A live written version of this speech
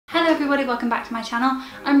everybody, welcome back to my channel.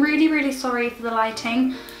 I'm really sorry for the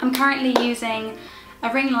lighting. I'm currently using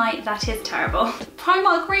a ring light that is terrible.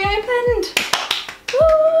 Primark reopened!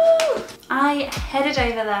 Woo! I headed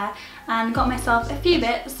over there and got myself a few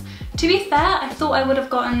bits. To be fair, I thought I would have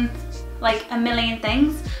gotten like a million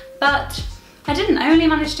things, but I didn't. I only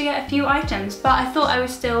managed to get a few items, but I thought I would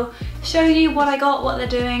still show you what I got, what they're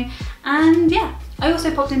doing, and yeah. I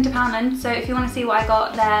also popped into Poundland, so if you want to see what I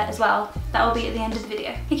got there as well, that will be at the end of the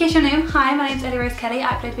video. In case you're new, hi, my name's Ellierose Kelly. I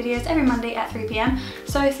upload videos every Monday at 3 PM,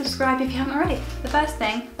 so subscribe if you haven't already. The first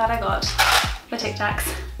thing that I got were Tic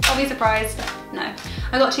Tacs. I'll be surprised. No.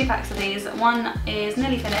 I got 2 packs of these. One is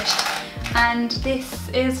nearly finished, and this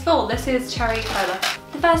is full. This is cherry cola.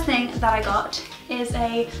 The first thing that I got is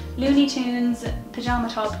a Looney Tunes pyjama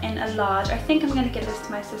top in a large. I think I'm going to give this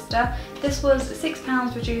to my sister. This was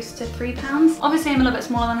 £6 reduced to £3. Obviously I'm a little bit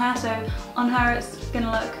smaller than her, so on her it's going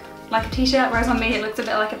to look like a t-shirt, whereas on me it looks a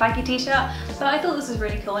bit like a baggy t-shirt. But I thought this was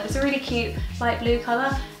really cool. It's a really cute light blue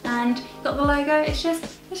colour, and got the logo. It's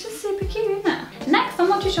just super cute, isn't it? Next, I'm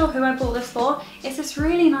not too sure who I bought this for. It's this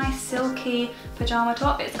really nice silky pyjama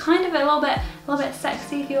top. It's kind of a little bit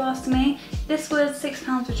sexy if you ask me. This was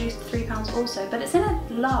 £6 reduced to £3 also, but it's in a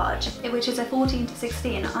large, which is a 14 to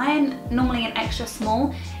 16. I am normally an extra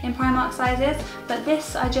small in Primark sizes, but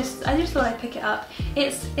this I just thought I'd pick it up.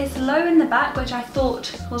 It's low in the back, which I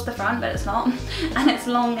thought was the front, but it's not, and it's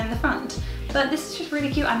long in the front. But this is just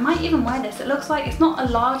really cute. I might even wear this. It looks like it's not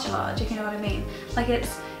a large, if you know what I mean. Like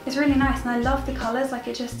it's really nice, and I love the colours. Like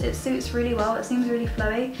it suits really well. It seems really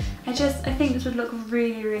flowy. I think this would look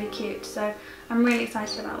really cute. So I'm really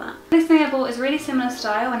excited about that. This thing I bought is really similar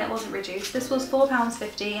style, and it wasn't reduced. This was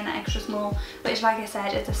 £4.50 in an extra small, which, like I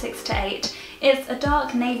said, is a 6 to 8. It's a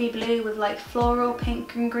dark navy blue with like floral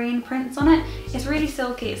pink and green prints on it. It's really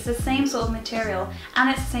silky. It's the same sort of material, and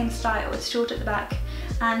it's the same style. It's short at the back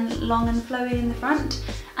and long and flowy in the front.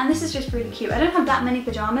 And this is just really cute. I don't have that many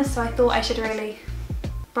pyjamas, so I thought I should really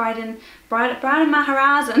broaden my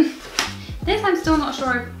horizon. This I'm still not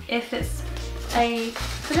sure if it's a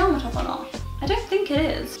pyjama top or not. I don't think it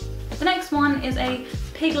is. The next one is a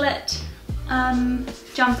piglet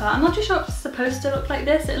jumper. I'm not too sure it's supposed to look like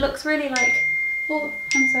this. It looks really like, oh,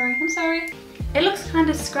 I'm sorry. It looks kind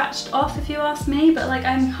of scratched off if you ask me, but like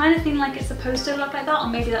I'm kind of feeling like it's supposed to look like that, or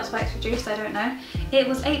maybe that's why it's reduced, I don't know. It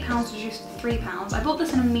was £8 reduced to £3. I bought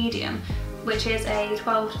this in a medium, which is a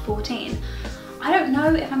 12 to 14. I don't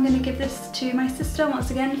know if I'm going to give this to my sister once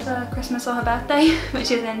again for Christmas or her birthday,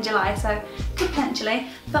 which is in July, so potentially.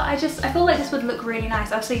 But I feel like this would look really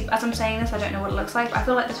nice. Obviously, as I'm saying this, I don't know what it looks like, but I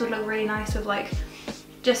feel like this would look really nice with like,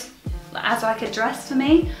 just as like a dress for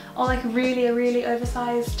me, or like a really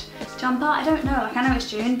oversized jumper. I don't know, like I know it's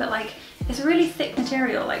June, but like it's a really thick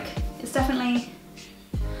material. Like it's definitely,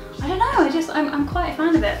 I don't know, I'm quite a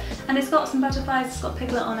fan of it. And it's got some butterflies, it's got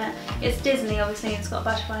Piglet on it. It's Disney, obviously, it's got a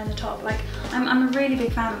butterfly in the top. Like, I'm a really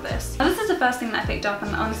big fan of this. Now, this is the first thing that I picked up,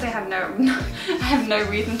 and honestly I have no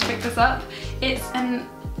reason to pick this up. I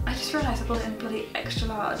just realised I bought it in bloody extra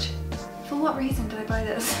large. For what reason did I buy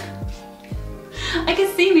this? I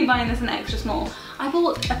could see me buying this in extra small. I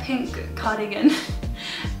bought a pink cardigan in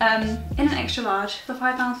an extra large for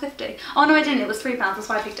 £5.50. Oh no, I didn't, it was £3, that's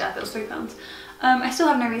why I picked it up, it was £3. I still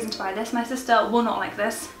have no reason to buy this. My sister will not like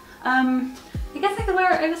this. I guess I could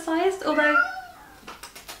wear it oversized, although...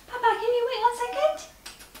 Papa, can you wait 1 second?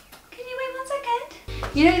 Can you wait 1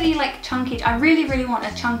 second? You know the like chunky, I really want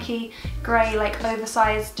a chunky grey like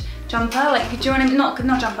oversized jumper, like do you want to,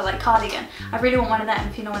 not jumper, like cardigan. I really want one of them,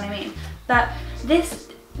 if you know what I mean. But this,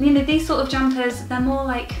 you know, these sort of jumpers, they're more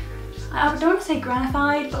like, I don't want to say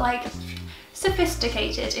gratified, but like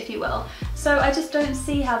sophisticated, if you will. So I just don't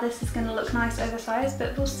see how this is going to look nice oversized,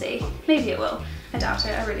 but we'll see. Maybe it will. I doubt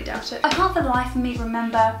it, I really doubt it. I can't for the life of me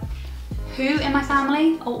remember who in my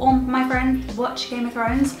family or my friends watch Game of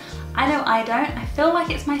Thrones. I know I don't. I feel like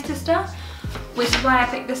it's my sister, which is why I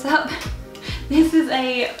picked this up. This is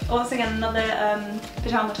once again another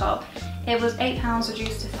pyjama top. It was £8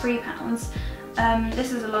 reduced to £3.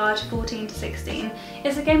 This is a large 14 to 16.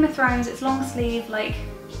 It's a Game of Thrones, it's long sleeve, like,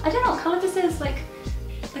 I don't know what colour this is, like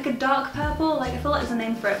a dark purple. Like I feel like there's a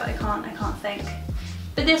name for it, but I can't think.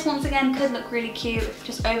 But this once again could look really cute,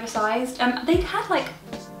 just oversized. They'd had like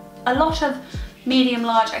a lot of medium,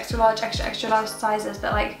 large, extra large sizes,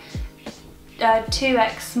 but like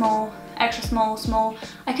 2X small, extra small, small.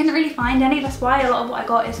 I couldn't really find any. That's why a lot of what I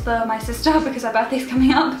got is for my sister, because her birthday's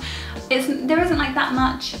coming up. There isn't like that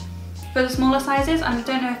much for the smaller sizes, and I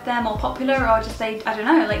don't know if they're more popular or just I don't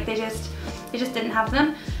know, like they just didn't have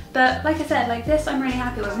them. But like I said, like this I'm really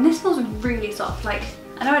happy with, and this feels really soft. Like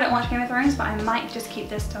I know I don't watch Game of Thrones, but I might just keep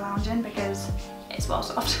this to lounge in because it's well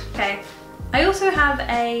soft. Okay, I also have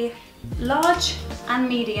a large and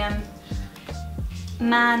medium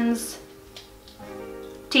man's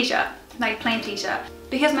t-shirt, like plain t-shirt.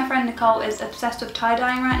 Because my friend Nicole is obsessed with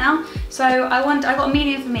tie-dyeing right now, so I got a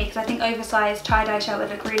medium for me because I think oversized tie-dye shirt would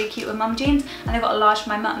look really cute with mum jeans, and I got a large for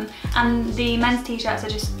my mum. And the men's t-shirts are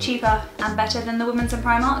just cheaper and better than the women's in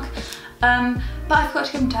Primark. But I forgot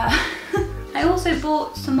to give them to her. I also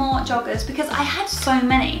bought some more joggers because I had so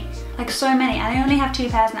many, like so many, and I only have 2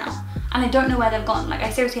 pairs now. And I don't know where they've gone, like I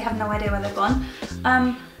seriously have no idea where they've gone.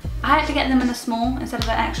 I had to get them in a small instead of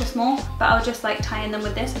an extra small, but I was just like tying them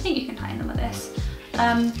with this. I think you can tie them with this.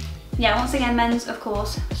 Yeah, once again, men's, of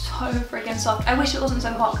course, so friggin' soft. I wish it wasn't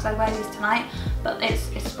so hot because I wear these tonight, but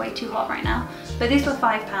it's way too hot right now. But these were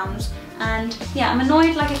 £5, and yeah, I'm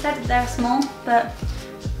annoyed, like I said, that they're small, but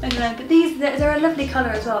I don't know. But these, they're a lovely colour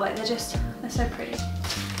as well, like they're so pretty.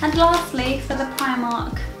 And lastly, for the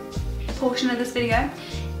Primark portion of this video,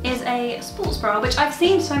 is a sports bra, which I've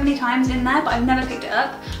seen so many times in there, but I've never picked it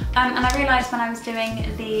up. And I realised when I was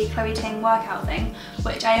doing the Chloe Ting workout thing,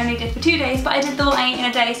 which I only did for 2 days, but I did the whole 8 in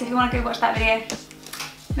a day, so if you want to go watch that video,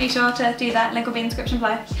 make sure to do that, link will be in the description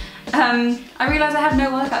below. I realised I had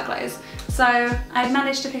no workout clothes, so I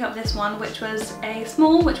managed to pick up this one, which was a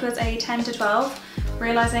small, which was a 10 to 12,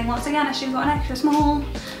 realising once again I should have got an extra small.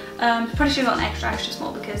 Probably should have got an extra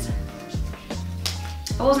small because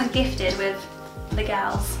I wasn't gifted with the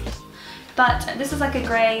gals. But this is like a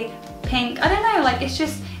grey, pink, I don't know, like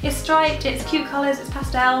it's striped, it's cute colours, it's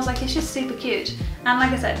pastels, like it's just super cute. And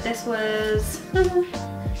like I said, this was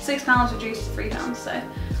 £6 reduced to £3, so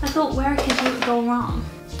I thought, where could it go wrong?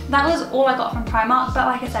 That was all I got from Primark, but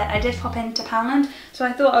like I said, I did pop into Poundland, so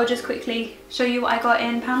I thought I would just quickly show you what I got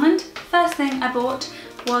in Poundland. First thing I bought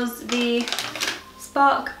was the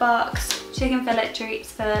Spark Barks chicken fillet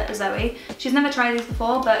treats for Zoe. She's never tried these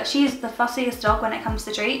before, but she's the fussiest dog when it comes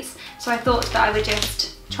to treats, so I thought that I would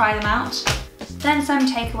just try them out. Then some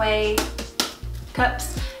takeaway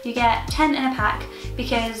cups. You get 10 in a pack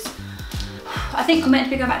because I think we're meant to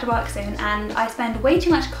be going back to work soon, and I spend way too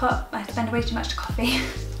much coffee. I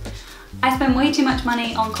spend way too much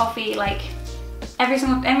money on coffee, like every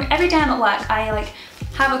day I'm at work. I like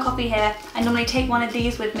have a coffee here. I normally take one of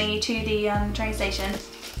these with me to the train station,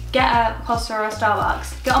 get a Costa or a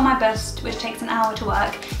Starbucks, get on my bus, which takes an hour to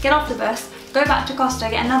work, get off the bus, go back to Costa,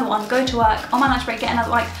 get another one, go to work, on my lunch break get another,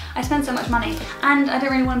 like I spend so much money, and I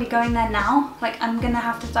don't really want to be going there now. Like I'm gonna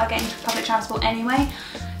have to start getting public transport anyway,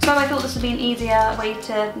 so I thought this would be an easier way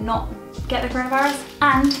to not get the coronavirus,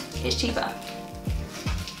 and it's cheaper.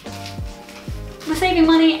 We're saving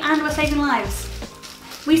money and we're saving lives.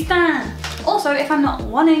 We stand. Also, if I'm not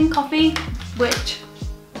wanting coffee, which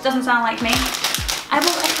doesn't sound like me, I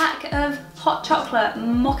bought a pack of hot chocolate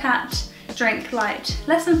mocha drink light.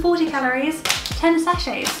 Less than 40 calories, 10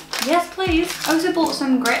 sachets. Yes, please. I also bought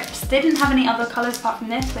some grips. They didn't have any other colours apart from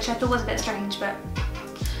this, which I thought was a bit strange, but...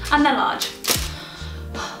 and they're large.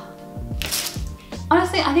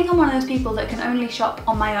 Honestly, I think I'm one of those people that can only shop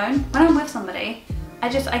on my own. When I'm with somebody, I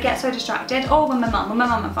get so distracted. Or with my mum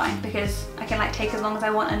I'm fine because I can like take as long as I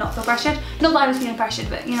want and not feel pressured. Not that I was feeling pressured,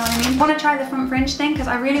 but you know what I mean. I want to try the front fringe thing because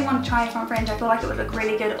I really want to try a front fringe. I feel like it would look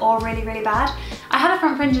really good or really, really bad. I had a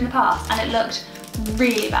front fringe in the past and it looked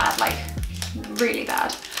really bad, like really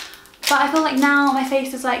bad. But I feel like now my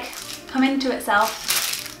face is like come into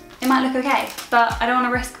itself. It might look okay, but I don't want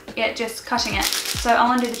to risk it just cutting it. So I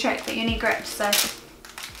want to do the trick, but you need grips, so.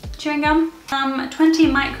 Chewing gum, 20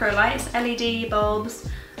 micro lights, LED bulbs,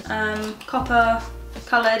 copper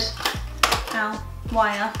coloured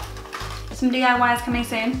wire, some DIYs coming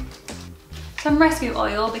soon, some rescue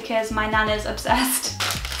oil because my nana's obsessed,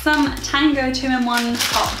 some Tango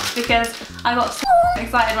 2-in-1 tops because I got so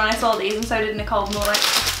excited when I saw these, and so did Nicole, and we were like,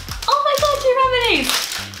 oh my god, do you remember these?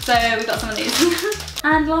 So we got some of these.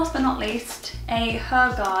 And last but not least, a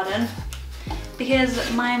herb garden. Because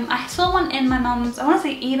I saw one in my mum's, I want to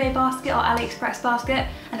say eBay basket or AliExpress basket,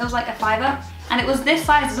 and it was like a £5, and it was this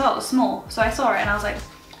size as well, it was small. So I saw it and I was like,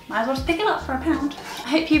 might as well just pick it up for £1. I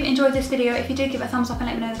hope you've enjoyed this video. If you did, give it a thumbs up and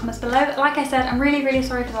let me know in the comments below. Like I said, I'm really, really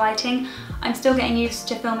sorry for the lighting. I'm still getting used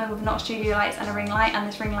to filming with not studio lights and a ring light, and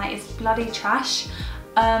this ring light is bloody trash.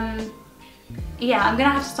 Yeah, I'm gonna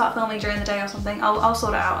have to start filming during the day or something. I'll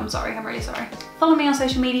sort it out, I'm sorry, I'm really sorry. Follow me on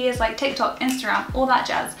social medias like TikTok, Instagram, all that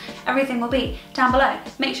jazz. Everything will be down below.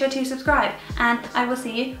 Make sure to subscribe, and I will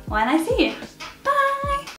see you when I see you.